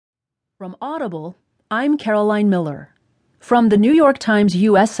From Audible, I'm Caroline Miller. From the New York Times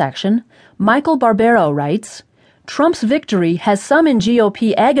U.S. section, Michael Barbaro writes, Trump's victory has some in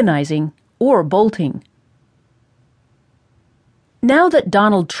GOP agonizing or bolting. Now that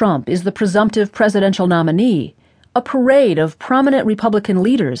Donald Trump is the presumptive presidential nominee, a parade of prominent Republican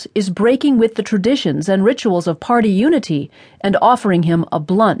leaders is breaking with the traditions and rituals of party unity and offering him a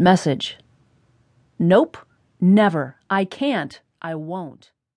blunt message. Nope, never, I can't, I won't.